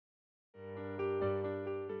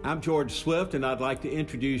I'm George Swift, and I'd like to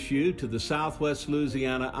introduce you to the Southwest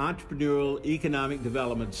Louisiana Entrepreneurial Economic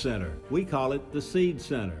Development Center. We call it the SEED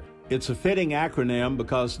Center. It's a fitting acronym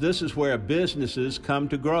because this is where businesses come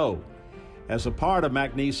to grow. As a part of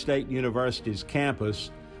McNeese State University's campus,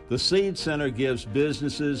 the SEED Center gives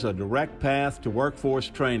businesses a direct path to workforce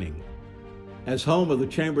training. As home of the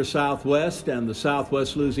Chamber Southwest and the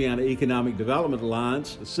Southwest Louisiana Economic Development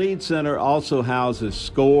Alliance, the SEED Center also houses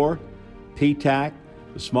SCORE, PTAC,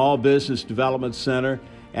 the Small Business Development Center,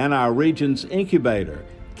 and our region's incubator,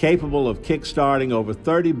 capable of kickstarting over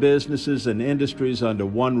 30 businesses and industries under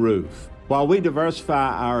one roof. While we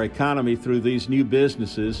diversify our economy through these new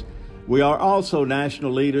businesses, we are also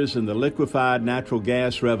national leaders in the liquefied natural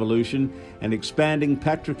gas revolution and expanding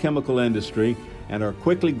petrochemical industry, and are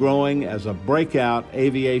quickly growing as a breakout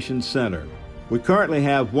aviation center. We currently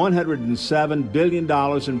have $107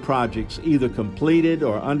 billion in projects either completed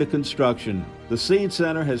or under construction. The SEED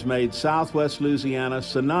Center has made Southwest Louisiana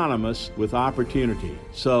synonymous with opportunity.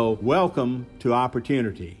 So welcome to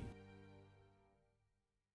opportunity.